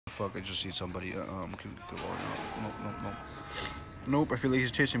Fuck, I just see somebody. Can go on. Nope, nope, nope. Nope, I feel like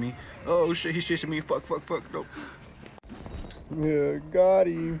he's chasing me. Oh shit, he's chasing me. Fuck, fuck, fuck. Nope. Yeah, got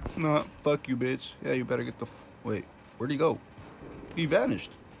him. Nah, fuck you, bitch. Yeah, you better get the wait, where'd he go? He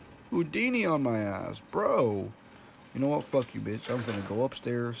vanished. Houdini on my ass, bro. You know what? Fuck you, bitch. I'm gonna go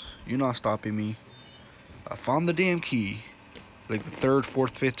upstairs. You're not stopping me. I found the damn key. Like the third,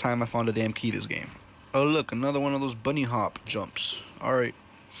 fourth, fifth time I found a damn key this game. Oh, look, another one of those bunny hop jumps. Alright.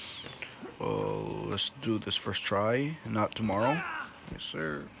 Well, let's do this first try, not tomorrow. Yes,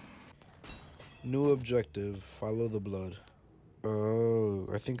 sir. New objective, follow the blood. Oh,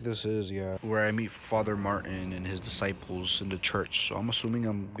 I think this is, yeah, where I meet Father Martin and his disciples in the church. So I'm assuming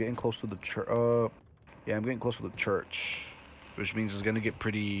I'm getting close to the church. Yeah, I'm getting close to the church, which means it's gonna get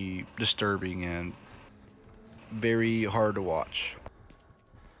pretty disturbing and very hard to watch.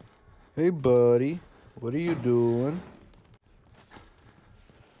 Hey, buddy, what are you doing?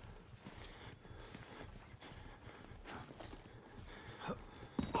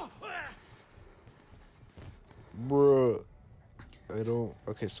 Bruh.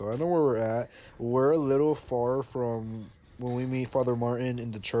 Okay, so I know where we're at. We're a little far from when we meet Father Martin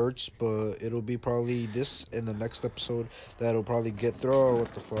in the church, but it'll be probably this in the next episode that'll probably get through. Oh,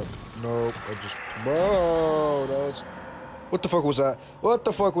 what the fuck? Nope, bro, that's... What the fuck was that? What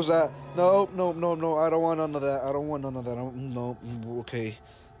the fuck was that? Nope, nope, nope, no, I don't want none of that. I don't want none of that. Nope, okay.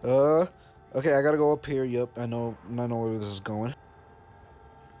 Okay, I gotta go up here. Yep, I know where this is going.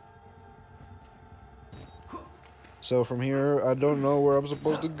 So from here, I don't know where I'm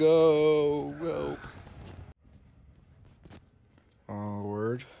supposed to go. Help. Oh,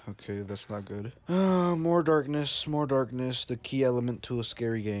 word. Okay, that's not good. More darkness, more darkness. The key element to a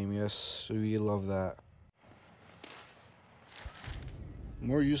scary game. Yes, we love that.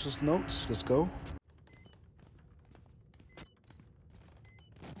 More useless notes. Let's go.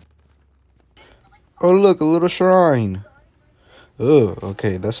 Oh, look, a little shrine. Oh,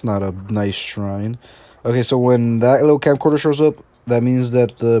 okay, that's not a nice shrine. Okay, so when that little camcorder shows up, that means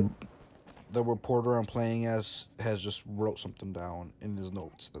that the reporter I'm playing as has just wrote something down in his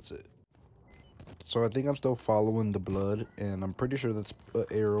notes. That's it. So I think I'm still following the blood, and I'm pretty sure that's an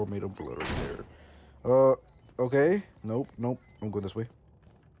arrow made of blood right there. Okay. Nope, nope. I'm going this way.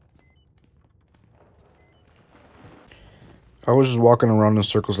 I was just walking around in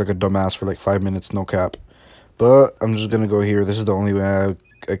circles like a dumbass for like 5 minutes, no cap. But I'm just gonna go here. This is the only way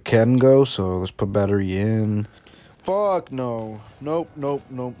I can go, so let's put battery in. Fuck no. Nope, nope,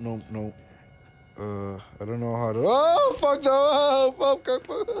 nope, nope, nope. I don't know how to... Oh, fuck no! Oh, fuck.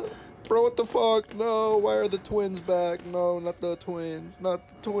 Bro, what the fuck? No, why are the twins back? No, not the twins. Not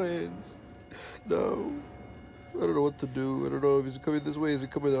the twins. No. I don't know what to do. I don't know if he's coming this way. Is he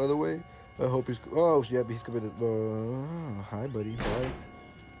coming the other way? I hope he's... Oh, yep, he's coming this... hi, buddy. Bye.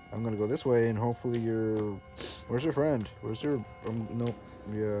 I'm gonna go this way, and hopefully you're... Where's your friend? Where's your... Nope.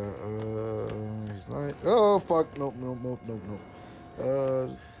 Yeah, he's not... Oh, fuck. Nope, nope, nope, nope, nope.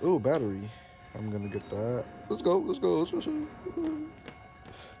 Oh, battery. I'm gonna get that. Let's go, let's go. Let's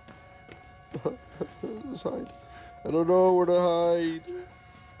hide. I don't know where to hide.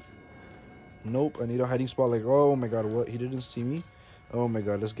 Nope, I need a hiding spot. Like, oh my god, what? He didn't see me? Oh my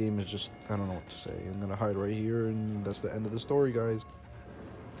god, this game is just... I don't know what to say. I'm gonna hide right here, and that's the end of the story, guys.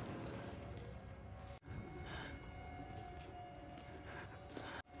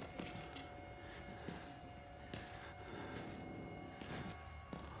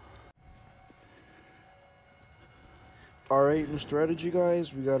 Alright, new strategy,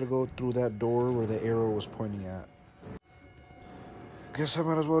 guys. We gotta go through that door where the arrow was pointing at. Guess I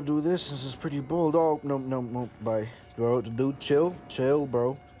might as well do this since it's pretty bold. Oh, no, no, no, bye. Bro, dude, chill,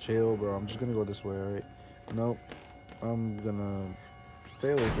 bro. Chill, bro. I'm just gonna go this way, alright? Nope. I'm gonna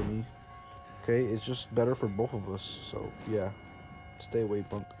stay away from me. Okay, it's just better for both of us, so, yeah. Stay away,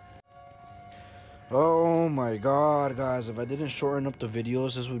 punk. Oh my god, guys, if I didn't shorten up the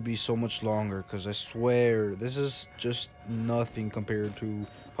videos, this would be so much longer, because I swear, this is just nothing compared to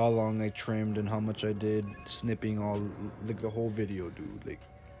how long I trimmed and how much I did snipping all, like, the whole video, dude, like,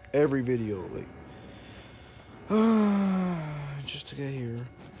 every video, like, just to get here.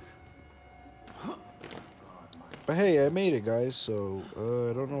 But hey, I made it, guys, so,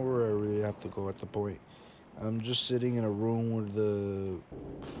 I don't know where I really have to go at the point. I'm just sitting in a room where the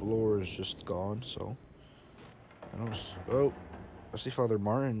floor is just gone, so I don't... Oh, I see Father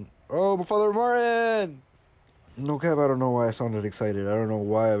Martin. Oh, Father Martin! No cap, I don't know why I sounded excited. I don't know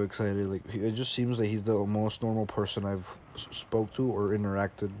why I'm excited. Like, it just seems like he's the most normal person I've spoke to or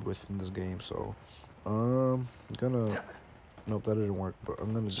interacted with in this game, so... I'm gonna... Nope, that didn't work, but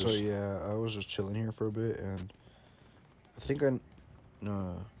I'm gonna just... So, yeah, I was just chilling here for a bit, and... I think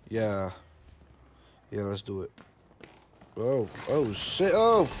Yeah. Yeah, let's do it. Oh, oh shit.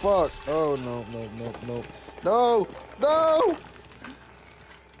 Oh, fuck. Oh, no, no, no, no. No! No!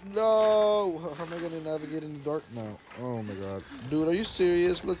 No! How am I gonna navigate in the dark now? Oh my god. Dude, are you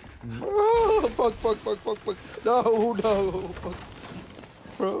serious? Look. Oh, fuck, fuck, fuck, fuck, fuck. No, no. Fuck.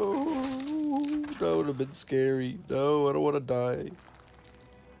 Bro. That would have been scary. No, I don't want to die.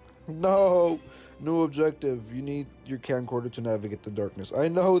 No. New objective. You need your camcorder to navigate the darkness. I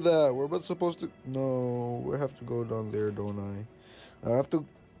know that. We're about supposed to... No. I have to go down there, don't I? I have to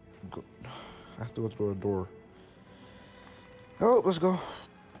go... I have to go through a door. Oh, let's go.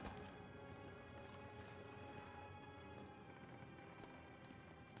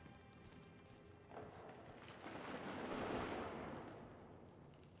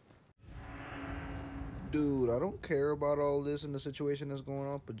 Dude, I don't care about all this and the situation that's going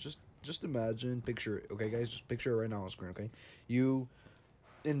on, but just imagine, picture it, okay, guys? Just picture it right now on the screen, okay? You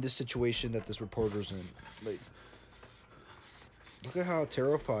in this situation that this reporter's in. Like, look at how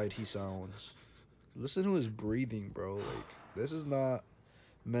terrified he sounds. Listen to his breathing, bro. Like, this is not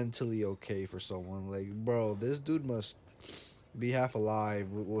mentally okay for someone. Like, bro, this dude must be half alive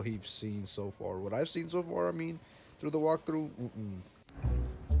with what he's seen so far. What I've seen so far, I mean, through the walkthrough,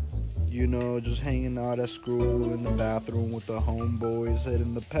 you know, just hanging out at school in the bathroom with the homeboys,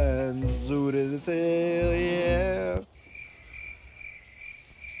 hitting the pens, zooted as hell,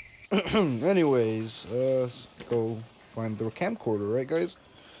 yeah. Anyways, let's go find the camcorder, right, guys?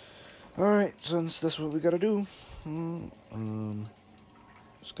 Alright, since that's what we gotta do.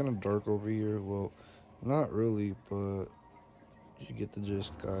 It's kind of dark over here. Well, not really, but you get the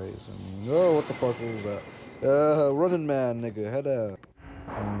gist, guys. I mean, oh, what the fuck was that? Running man, nigga, head up.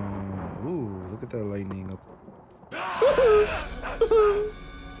 Ooh, look at that lightning up.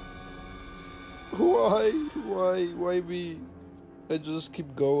 Why me? I just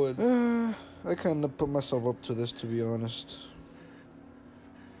keep going. I kind of put myself up to this, to be honest.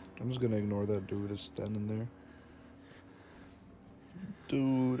 I'm just gonna ignore that dude that's standing there.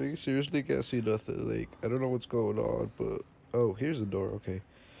 Dude, I seriously can't see nothing. Like, I don't know what's going on, but... Oh, here's the door, okay.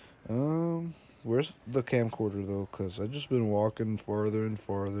 Where's the camcorder, though? Because I've just been walking farther and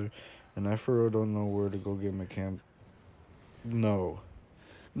farther, and I for real don't know where to go get my cam... No.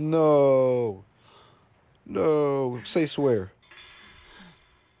 No. No. Say swear.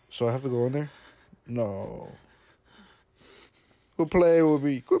 So I have to go in there? No. Quit playing with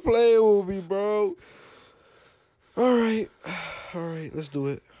me. Quit playing with me, bro. Alright. Alright, let's do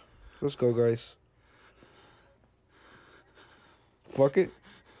it. Let's go, guys. Fuck it.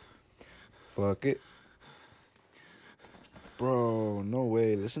 Fuck it. Bro, no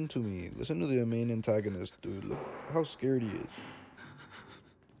way. Listen to me. Listen to the main antagonist, dude. Look how scared he is.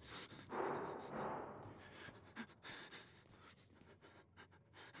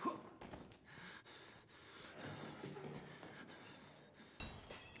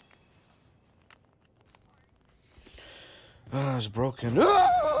 Ah, it's broken.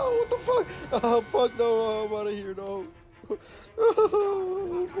 Ah, what the fuck? Oh, fuck, no. Oh, I'm out of here, no.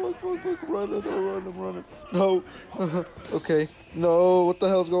 Oh, fuck, I'm running. No. Okay. No, what the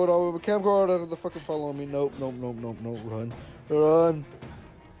hell's going on with my camcorder? The fucking following me. Nope, run.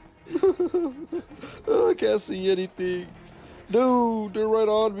 I can't see anything. Dude, they're right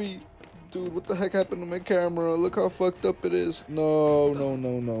on me. Dude, what the heck happened to my camera? Look how fucked up it is. No.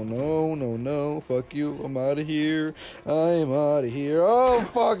 Fuck you. I'm out of here. I'm out of here. Oh,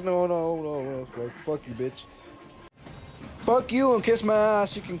 fuck. No. Fuck you, bitch. Fuck you and kiss my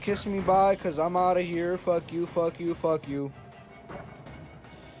ass. You can kiss me bye, cause I'm out of here. Fuck you.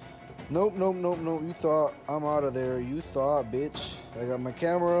 Nope. You thought I'm out of there. You thought, bitch. I got my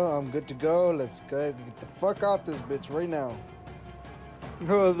camera. I'm good to go. Let's go. Get the fuck out this bitch right now.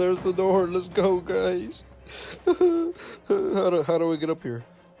 Oh, there's the door. Let's go, guys. How do we get up here?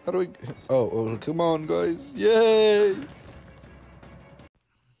 How do we... Oh, come on, guys. Yay!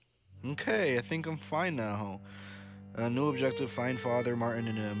 Okay, I think I'm fine now. New objective, find Father Martin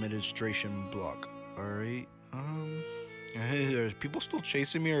in an administration block. Alright, are people still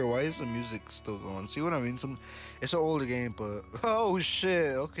chasing me, or why is the music still going? See what I mean? It's an older game, but... Oh,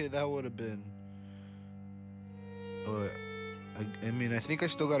 shit! Okay, that would have been... I mean, I think I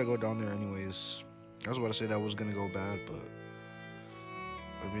still gotta go down there anyways. I was about to say that was gonna go bad, but...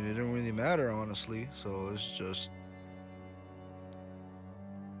 I mean, it didn't really matter, honestly, so it's just...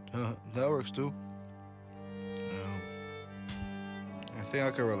 that works too. I think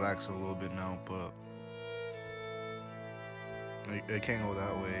I can relax a little bit now, but... I can't go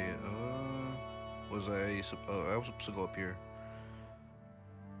that way. I was supposed to go up here.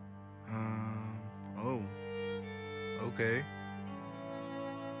 Oh. Okay.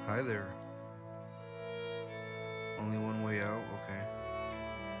 Hi there. Only one way out? Okay.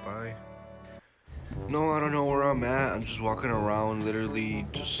 Bye. No, I don't know where I'm at. I'm just walking around, literally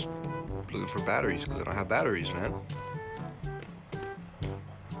just looking for batteries, because I don't have batteries, man.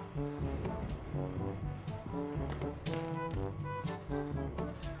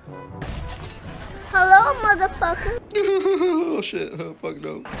 Hello, motherfucker. Oh, shit. Oh, fuck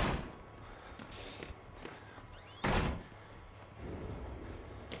no.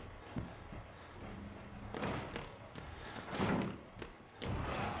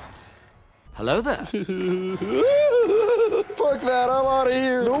 Hello there. Fuck that, I'm out of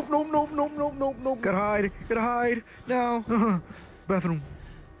here. Nope, nope, nope, nope, nope, nope, nope. Gotta hide now. Bathroom.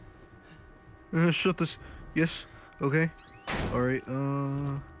 Shut this. Yes, okay. Alright,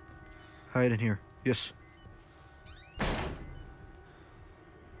 hide in here. Yes.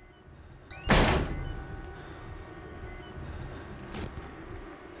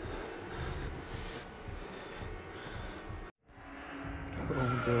 Oh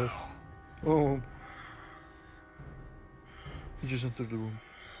my god. Oh. He just entered the room.